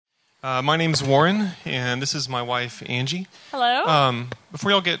My name's Warren, and this is my wife, Angie. Hello.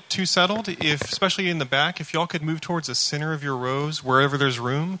 Before y'all get too settled, especially in the back, if y'all could move towards the center of your rows, wherever there's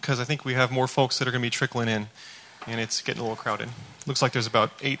room, because I think we have more folks that are going to be trickling in, and it's getting a little crowded. Looks like there's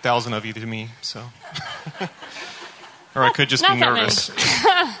about 8,000 of you to me, so. Or I could just be nervous.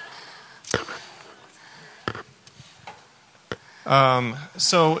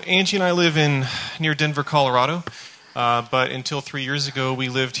 So Angie and I live near Denver, Colorado. But until 3 years ago, we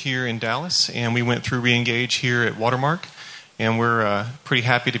lived here in Dallas, and we went through Reengage here at Watermark, and we're pretty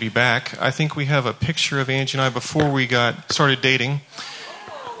happy to be back. I think we have a picture of Angie and I before we got started dating.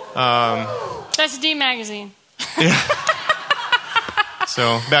 That's D Magazine. Yeah.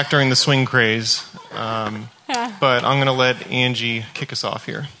 So back during the swing craze. But I'm going to let Angie kick us off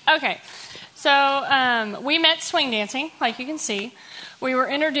here. Okay. So we met swing dancing, like you can see. We were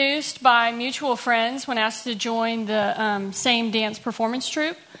introduced by mutual friends when asked to join the same dance performance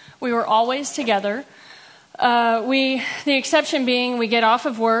troupe. We were always together. The exception being we get off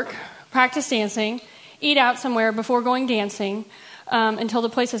of work, practice dancing, eat out somewhere before going dancing until the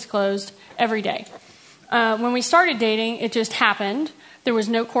place is closed every day. When we started dating, it just happened. There was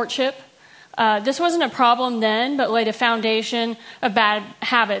no courtship. This wasn't a problem then, but laid a foundation of bad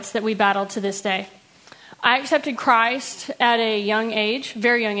habits that we battle to this day. I accepted Christ at a young age,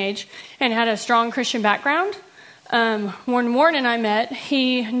 very young age, and had a strong Christian background. When Warren and I met,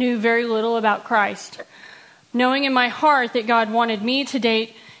 he knew very little about Christ. Knowing in my heart that God wanted me to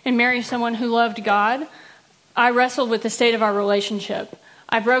date and marry someone who loved God, I wrestled with the state of our relationship.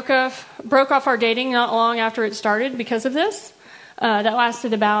 I broke off our dating not long after it started because of this. That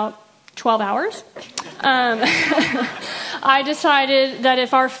lasted about 12 hours. I decided that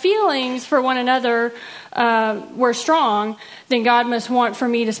if our feelings for one another were strong, then God must want for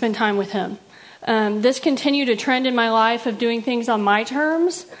me to spend time with him. This continued a trend in my life of doing things on my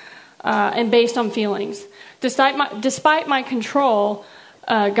terms and based on feelings. Despite my control,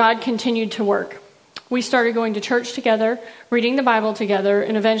 God continued to work. We started going to church together, reading the Bible together,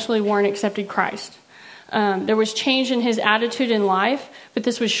 and eventually Warren accepted Christ. There was change in his attitude in life, but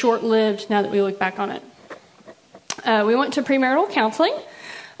this was short-lived now that we look back on it. We went to premarital counseling,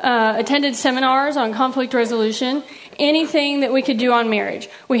 attended seminars on conflict resolution, anything that we could do on marriage.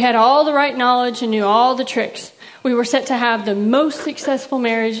 We had all the right knowledge and knew all the tricks. We were set to have the most successful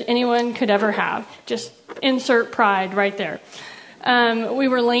marriage anyone could ever have. Just insert pride right there. We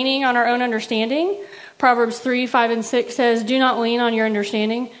were leaning on our own understanding. Proverbs 3, 5, and 6 says, "Do not lean on your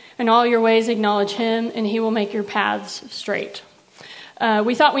understanding. In all your ways acknowledge him, and he will make your paths straight."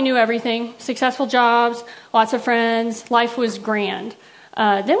 We thought we knew everything. Successful jobs, lots of friends, life was grand.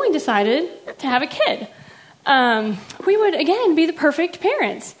 Then we decided to have a kid. We would, again, be the perfect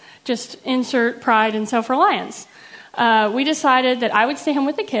parents. Just insert pride and self-reliance. We decided that I would stay home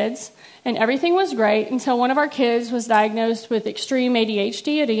with the kids, and everything was great until one of our kids was diagnosed with extreme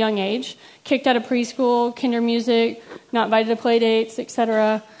ADHD at a young age, kicked out of preschool, kinder music, not invited to play dates,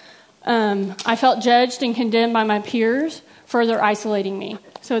 etc. I felt judged and condemned by my peers, further isolating me.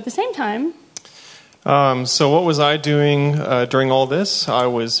 So at the same time... So what was I doing during all this? I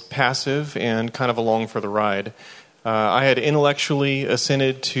was passive and kind of along for the ride. I had intellectually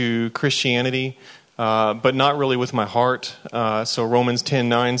assented to Christianity, but not really with my heart. So Romans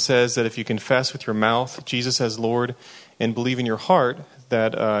 10:9 says that if you confess with your mouth Jesus as Lord and believe in your heart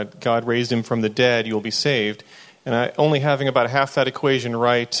that God raised him from the dead, you'll be saved. And only having about half that equation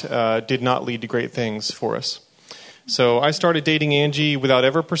right did not lead to great things for us. So I started dating Angie without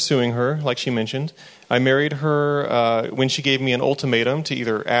ever pursuing her, like she mentioned. I married her when she gave me an ultimatum to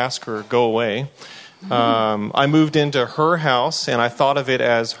either ask or go away. I moved into her house, and I thought of it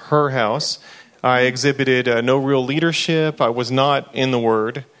as her house. I exhibited no real leadership. I was not in the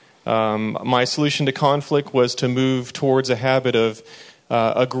Word. My solution to conflict was to move towards a habit of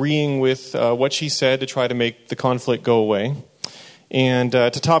agreeing with what she said to try to make the conflict go away. And to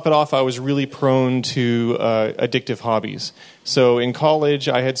top it off, I was really prone to addictive hobbies. So in college,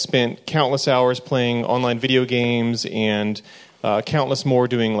 I had spent countless hours playing online video games and countless more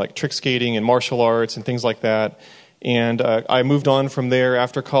doing like trick skating and martial arts and things like that. And I moved on from there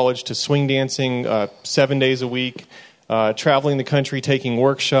after college to swing dancing 7 days a week, traveling the country, taking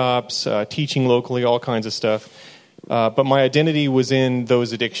workshops, teaching locally, all kinds of stuff. But my identity was in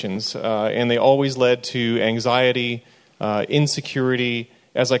those addictions, and they always led to anxiety, insecurity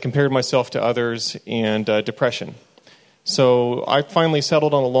as I compared myself to others, and depression. So I finally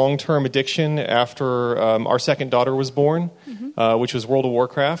settled on a long-term addiction after our second daughter was born, which was World of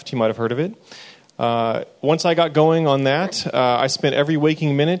Warcraft. You might have heard of it. Once I got going on that, I spent every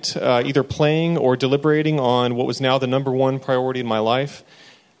waking minute either playing or deliberating on what was now the number one priority in my life.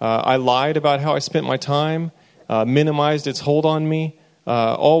 I lied about how I spent my time, minimized its hold on me,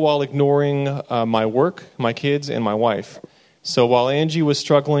 all while ignoring my work, my kids, and my wife. So while Angie was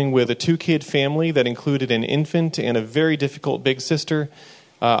struggling with a 2-kid family that included an infant and a very difficult big sister,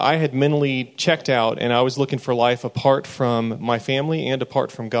 I had mentally checked out, and I was looking for life apart from my family and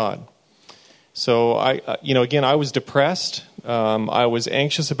apart from God. So I was depressed. I was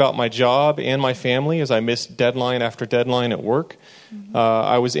anxious about my job and my family as I missed deadline after deadline at work.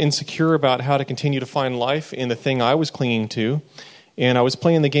 I was insecure about how to continue to find life in the thing I was clinging to, and I was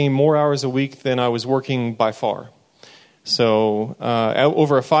playing the game more hours a week than I was working by far. So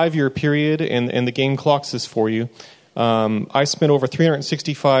over a 5-year period, and the game clocks this for you, I spent over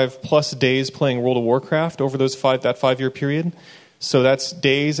 365 plus days playing World of Warcraft over that 5-year period. So that's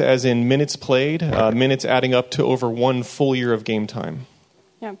days as in minutes played, minutes adding up to over 1 full year of game time.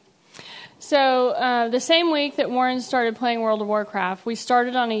 Yeah. So the same week that Warren started playing World of Warcraft, we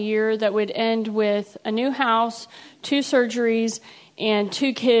started on a year that would end with a new house, 2 surgeries, and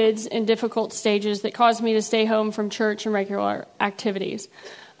 2 kids in difficult stages that caused me to stay home from church and regular activities.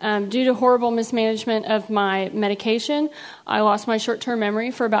 Due to horrible mismanagement of my medication, I lost my short-term memory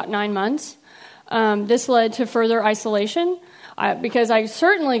for about 9 months. This led to further isolation because I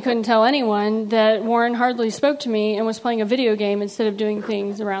certainly couldn't tell anyone that Warren hardly spoke to me and was playing a video game instead of doing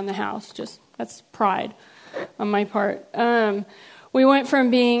things around the house. That's pride on my part. We went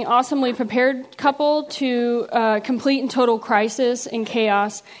from being awesomely prepared couple to complete and total crisis and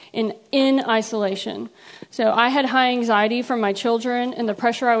chaos in isolation. So I had high anxiety from my children and the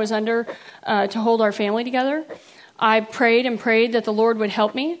pressure I was under to hold our family together. I prayed and prayed that the Lord would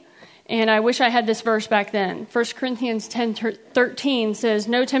help me. And I wish I had this verse back then. 1 Corinthians 10:13 says,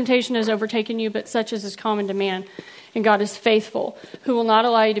 "No temptation has overtaken you, but such as is common to man. And God is faithful, who will not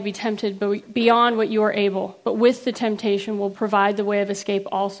allow you to be tempted beyond what you are able, but with the temptation will provide the way of escape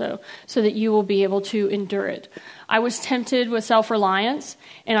also, so that you will be able to endure it." I was tempted with self-reliance,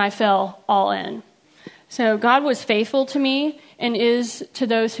 and I fell all in. So God was faithful to me and is to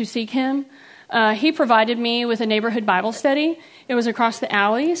those who seek him. He provided me with a neighborhood Bible study. It was across the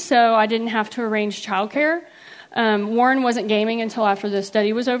alley, so I didn't have to arrange childcare. Warren wasn't gaming until after the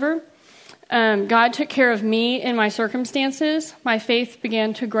study was over. God took care of me in my circumstances. My faith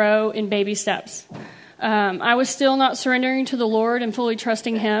began to grow in baby steps. I was still not surrendering to the Lord and fully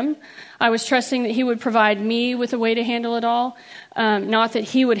trusting him. I was trusting that he would provide me with a way to handle it all, not that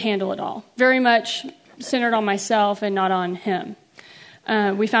he would handle it all. Very much centered on myself and not on him.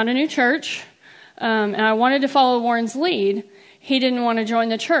 We found a new church, and I wanted to follow Warren's lead. He didn't want to join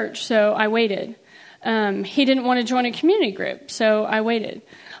the church, so I waited. He didn't want to join a community group, so I waited.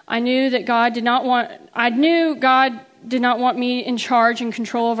 I knew God did not want me in charge and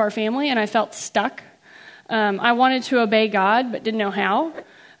control of our family, and I felt stuck. I wanted to obey God, but didn't know how.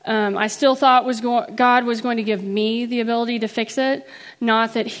 I still thought God was going to give me the ability to fix it,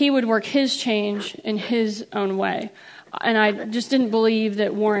 not that he would work his change in his own way. And I just didn't believe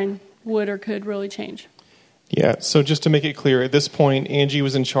that Warren would or could really change. Yeah, so just to make it clear, at this point, Angie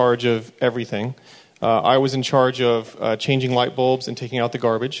was in charge of everything. I was in charge of changing light bulbs and taking out the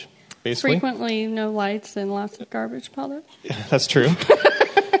garbage, basically. Frequently no lights and lots of garbage piled up. That's true.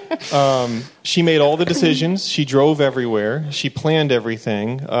 She made all the decisions. She drove everywhere. She planned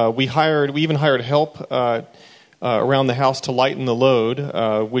everything. We even hired help around the house to lighten the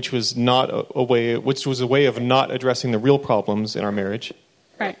load, which was a way of not addressing the real problems in our marriage.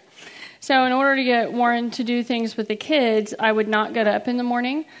 Right. So in order to get Warren to do things with the kids, I would not get up in the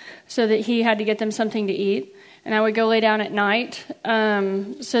morning so that he had to get them something to eat. And I would go lay down at night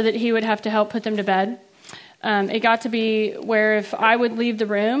so that he would have to help put them to bed. It got to be where if I would leave the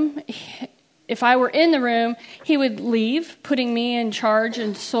room, if I were in the room, he would leave, putting me in charge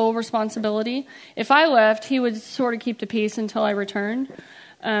and sole responsibility. If I left, he would sort of keep the peace until I returned.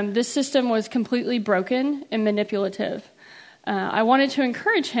 This system was completely broken and manipulative. I wanted to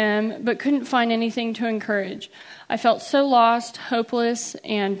encourage him, but couldn't find anything to encourage. I felt so lost, hopeless,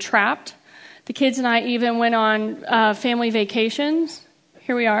 and trapped. The kids and I even went on family vacations.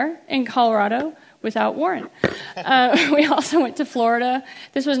 Here we are in Colorado without Warren. We also went to Florida.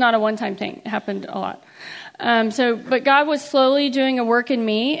 This was not a one-time thing. It happened a lot. But God was slowly doing a work in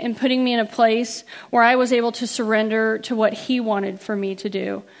me and putting me in a place where I was able to surrender to what he wanted for me to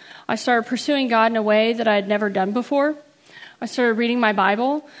do. I started pursuing God in a way that I had never done before. I started reading my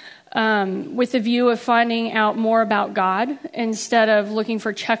Bible with the view of finding out more about God instead of looking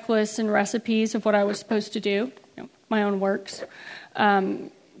for checklists and recipes of what I was supposed to do, my own works,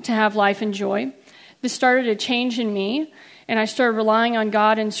 to have life and joy. This started a change in me, and I started relying on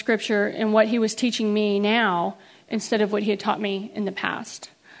God and Scripture and what he was teaching me now instead of what he had taught me in the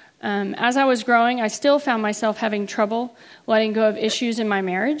past. As I was growing, I still found myself having trouble letting go of issues in my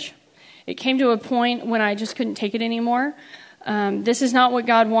marriage. It came to a point when I just couldn't take it anymore. This is not what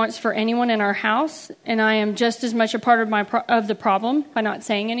God wants for anyone in our house, and I am just as much a part of the problem by not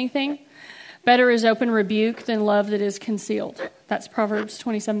saying anything. Better is open rebuke than love that is concealed. That's Proverbs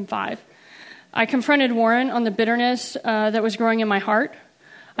 27:5. I confronted Warren on the bitterness that was growing in my heart.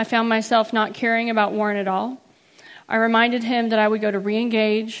 I found myself not caring about Warren at all. I reminded him that I would go to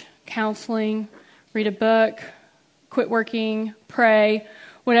Reengage, counseling, read a book, quit working, pray.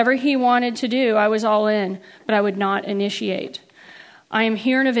 Whatever he wanted to do, I was all in, but I would not initiate. I am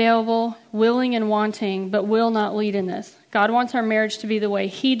here and available, willing and wanting, but will not lead in this. God wants our marriage to be the way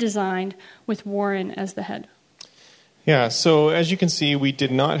he designed, with Warren as the head. Yeah, so as you can see, we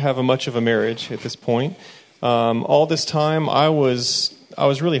did not have much of a marriage at this point. All this time, I was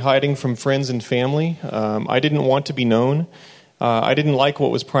really hiding from friends and family. I didn't want to be known. I didn't like what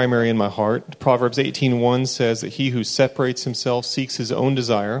was primary in my heart. Proverbs 18:1 says that he who separates himself seeks his own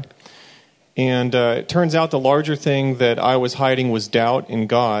desire. And it turns out the larger thing that I was hiding was doubt in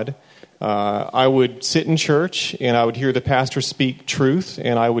God. I would sit in church and I would hear the pastor speak truth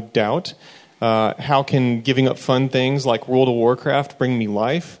and I would doubt. How can giving up fun things like World of Warcraft bring me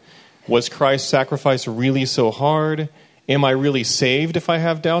life? Was Christ's sacrifice really so hard? Am I really saved if I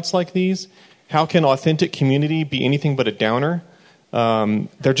have doubts like these? How can authentic community be anything but a downer?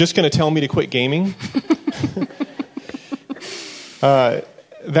 They're just going to tell me to quit gaming.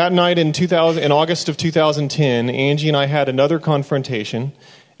 That night in August of 2010, Angie and I had another confrontation.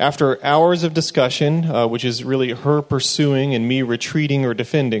 After hours of discussion, which is really her pursuing and me retreating or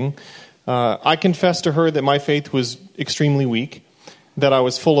defending, I confessed to her that my faith was extremely weak, that I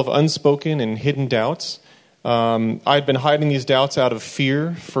was full of unspoken and hidden doubts. I'd been hiding these doubts out of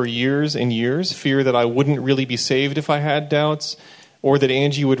fear for years and years, fear that I wouldn't really be saved if I had doubts, or that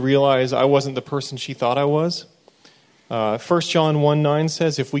Angie would realize I wasn't the person she thought I was. 1 John 1:9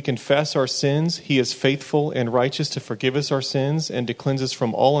 says, if we confess our sins, he is faithful and righteous to forgive us our sins and to cleanse us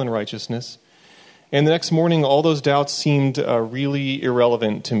from all unrighteousness. And the next morning, all those doubts seemed really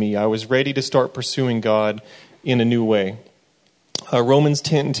irrelevant to me. I was ready to start pursuing God in a new way. Romans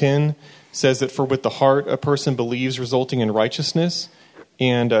 10:10 says that for with the heart a person believes, resulting in righteousness.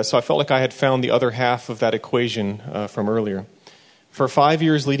 And so I felt like I had found the other half of that equation from earlier. For 5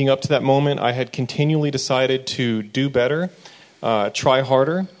 years leading up to that moment, I had continually decided to do better, try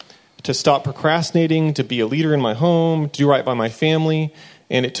harder, to stop procrastinating, to be a leader in my home, to do right by my family.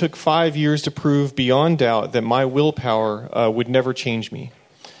 And it took 5 years to prove beyond doubt that my willpower would never change me.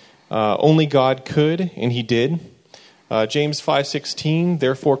 Only God could, and he did. James 5:16,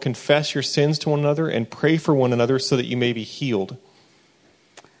 therefore confess your sins to one another and pray for one another so that you may be healed.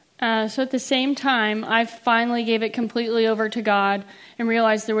 So at the same time, I finally gave it completely over to God and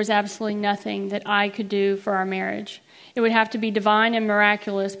realized there was absolutely nothing that I could do for our marriage. It would have to be divine and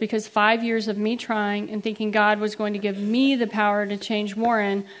miraculous because 5 years of me trying and thinking God was going to give me the power to change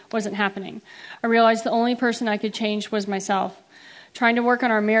Warren wasn't happening. I realized the only person I could change was myself. Trying to work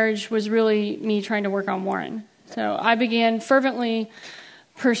on our marriage was really me trying to work on Warren. So I began fervently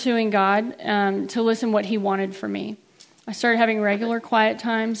pursuing God to listen what he wanted for me. I started having regular quiet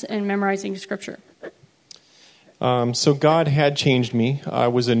times and memorizing scripture. So God had changed me. I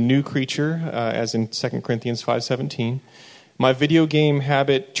was a new creature, as in 2 Corinthians 5:17. My video game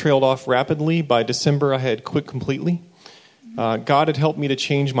habit trailed off rapidly. By December, I had quit completely. God had helped me to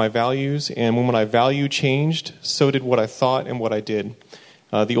change my values, and when my value changed, so did what I thought and what I did.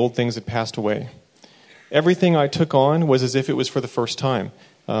 The old things had passed away. Everything I took on was as if it was for the first time.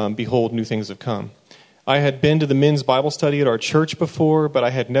 Behold, new things have come. I had been to the men's Bible study at our church before, but I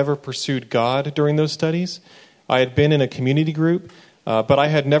had never pursued God during those studies. I had been in a community group, but I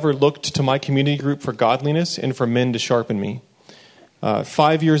had never looked to my community group for godliness and for men to sharpen me.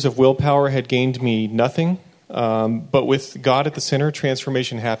 5 years of willpower had gained me nothing, but with God at the center,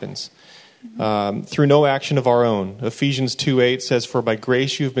 transformation happens. Through no action of our own. Ephesians 2:8 says, for by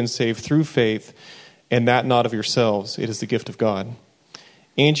grace you have been saved through faith, and that not of yourselves. It is the gift of God.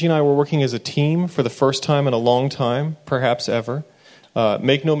 Angie and I were working as a team for the first time in a long time, perhaps ever.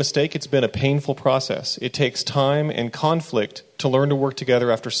 Make no mistake, it's been a painful process. It takes time and conflict to learn to work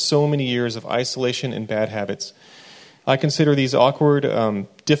together after so many years of isolation and bad habits. I consider these awkward,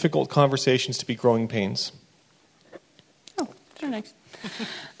 difficult conversations to be growing pains. Oh, turn next.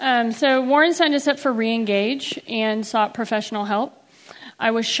 So Warren signed us up for Reengage and sought professional help. I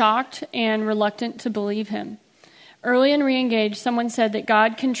was shocked and reluctant to believe him. Early in Reengage, someone said that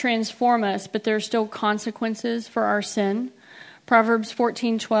God can transform us, but there are still consequences for our sin. Proverbs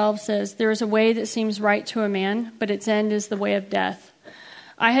 14:12 says, there is a way that seems right to a man, but its end is the way of death.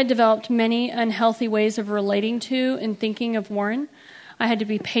 I had developed many unhealthy ways of relating to and thinking of Warren. I had to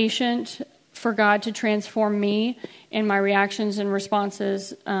be patient for God to transform me in my reactions and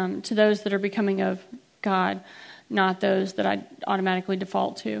responses to those that are becoming of God, not those that I automatically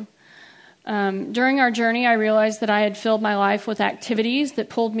default to. During our journey, I realized that I had filled my life with activities that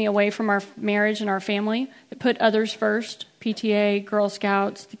pulled me away from our marriage and our family, that put others first, PTA, Girl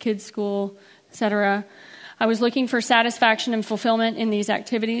Scouts, the kids' school, etc. I was looking for satisfaction and fulfillment in these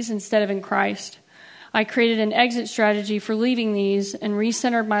activities instead of in Christ. I created an exit strategy for leaving these and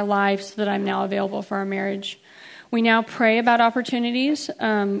recentered my life so that I'm now available for our marriage. We now pray about opportunities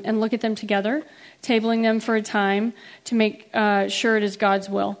and look at them together, tabling them for a time to make sure it is God's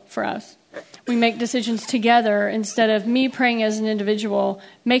will for us. We make decisions together instead of me praying as an individual,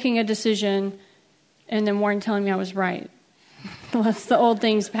 making a decision, and then Warren telling me I was right. Unless the old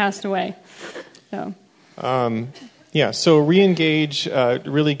things passed away. So Reengage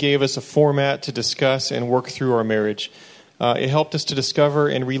really gave us a format to discuss and work through our marriage. It helped us to discover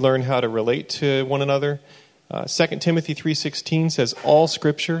and relearn how to relate to one another. 2 Timothy 3:16 says, all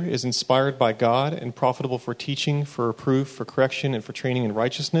Scripture is inspired by God and profitable for teaching, for reproof, for correction, and for training in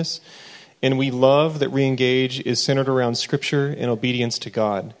righteousness. And we love that Reengage is centered around Scripture and obedience to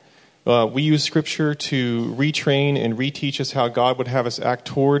God. We use Scripture to retrain and reteach us how God would have us act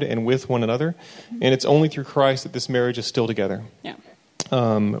toward and with one another. And it's only through Christ that this marriage is still together. Yeah.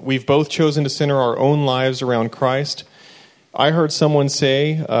 We've both chosen to center our own lives around Christ. I heard someone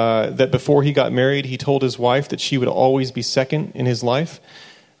say that before he got married, he told his wife that she would always be second in his life.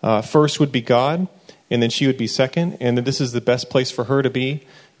 First would be God, and then she would be second, and that this is the best place for her to be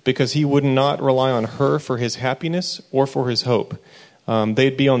because he would not rely on her for his happiness or for his hope.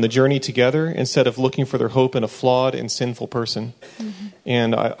 They'd be on the journey together instead of looking for their hope in a flawed and sinful person. Mm-hmm.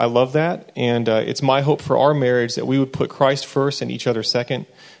 And I love that, and it's my hope for our marriage that we would put Christ first and each other second,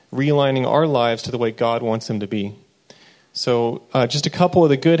 realigning our lives to the way God wants them to be. So just a couple of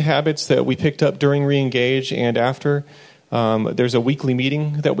the good habits that we picked up during Reengage and after. There's a weekly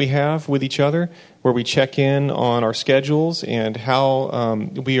meeting that we have with each other where we check in on our schedules and how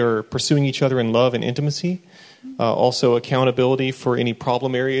we are pursuing each other in love and intimacy. Also accountability for any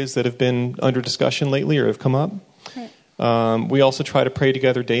problem areas that have been under discussion lately or have come up. Right. We also try to pray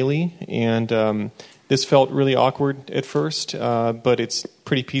together daily, and this felt really awkward at first, but it's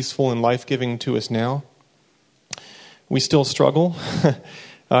pretty peaceful and life-giving to us now. We still struggle.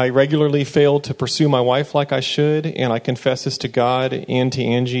 I regularly fail to pursue my wife like I should, and I confess this to God and to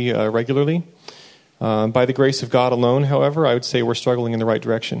Angie regularly. By the grace of God alone, however, I would say we're struggling in the right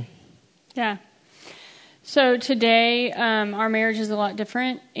direction. Yeah. So today, our marriage is a lot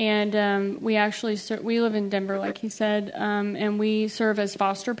different, and we actually we live in Denver, like he said, and we serve as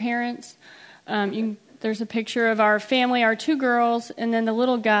foster parents. There's a picture of our family, our two girls, and then the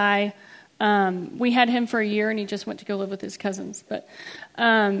little guy. We had him for a year, and he just went to go live with his cousins. But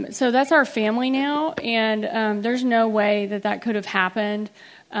so that's our family now, and there's no way that could have happened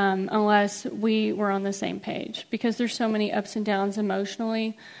unless we were on the same page, because there's so many ups and downs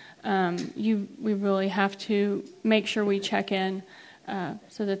emotionally. We really have to make sure we check in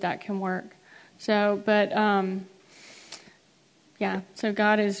so that can work. So, but so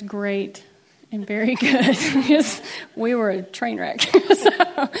God is great and very good because we were a train wreck.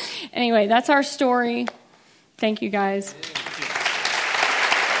 So, anyway, that's our story. Thank you, guys.